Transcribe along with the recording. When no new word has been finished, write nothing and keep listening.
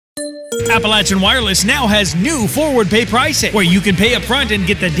Appalachian Wireless now has new forward pay pricing, where you can pay up front and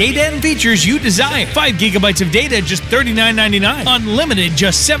get the data and features you desire. 5 gigabytes of data, just $39.99. Unlimited,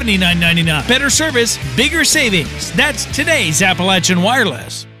 just $79.99. Better service, bigger savings. That's today's Appalachian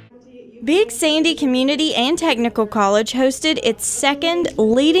Wireless. Big Sandy Community and Technical College hosted its second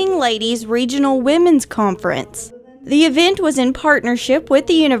Leading Ladies Regional Women's Conference. The event was in partnership with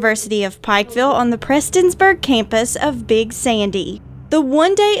the University of Pikeville on the Prestonsburg campus of Big Sandy. The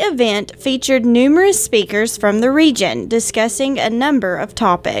one-day event featured numerous speakers from the region discussing a number of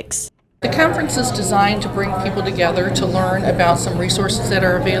topics. The conference is designed to bring people together to learn about some resources that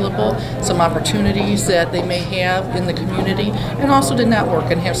are available, some opportunities that they may have in the community, and also to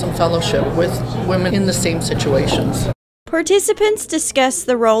network and have some fellowship with women in the same situations. Participants discussed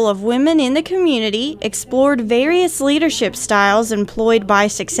the role of women in the community, explored various leadership styles employed by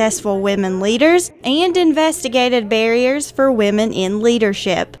successful women leaders, and investigated barriers for women in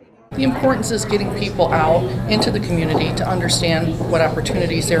leadership. The importance is getting people out into the community to understand what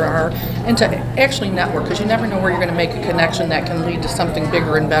opportunities there are and to actually network, because you never know where you're going to make a connection that can lead to something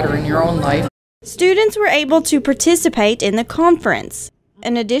bigger and better in your own life. Students were able to participate in the conference.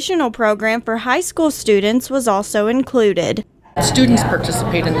 An additional program for high school students was also included. Students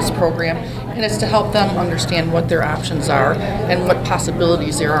participate in this program, and it's to help them understand what their options are and what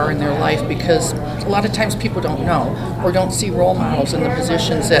possibilities there are in their life, because a lot of times people don't know or don't see role models in the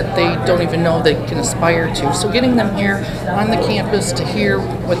positions that they don't even know they can aspire to. So getting them here on the campus to hear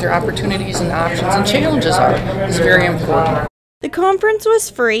what their opportunities and options and challenges are is very important. The conference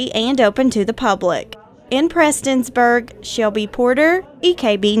was free and open to the public. In Prestonsburg, Shelby Porter,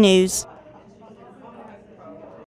 EKB News.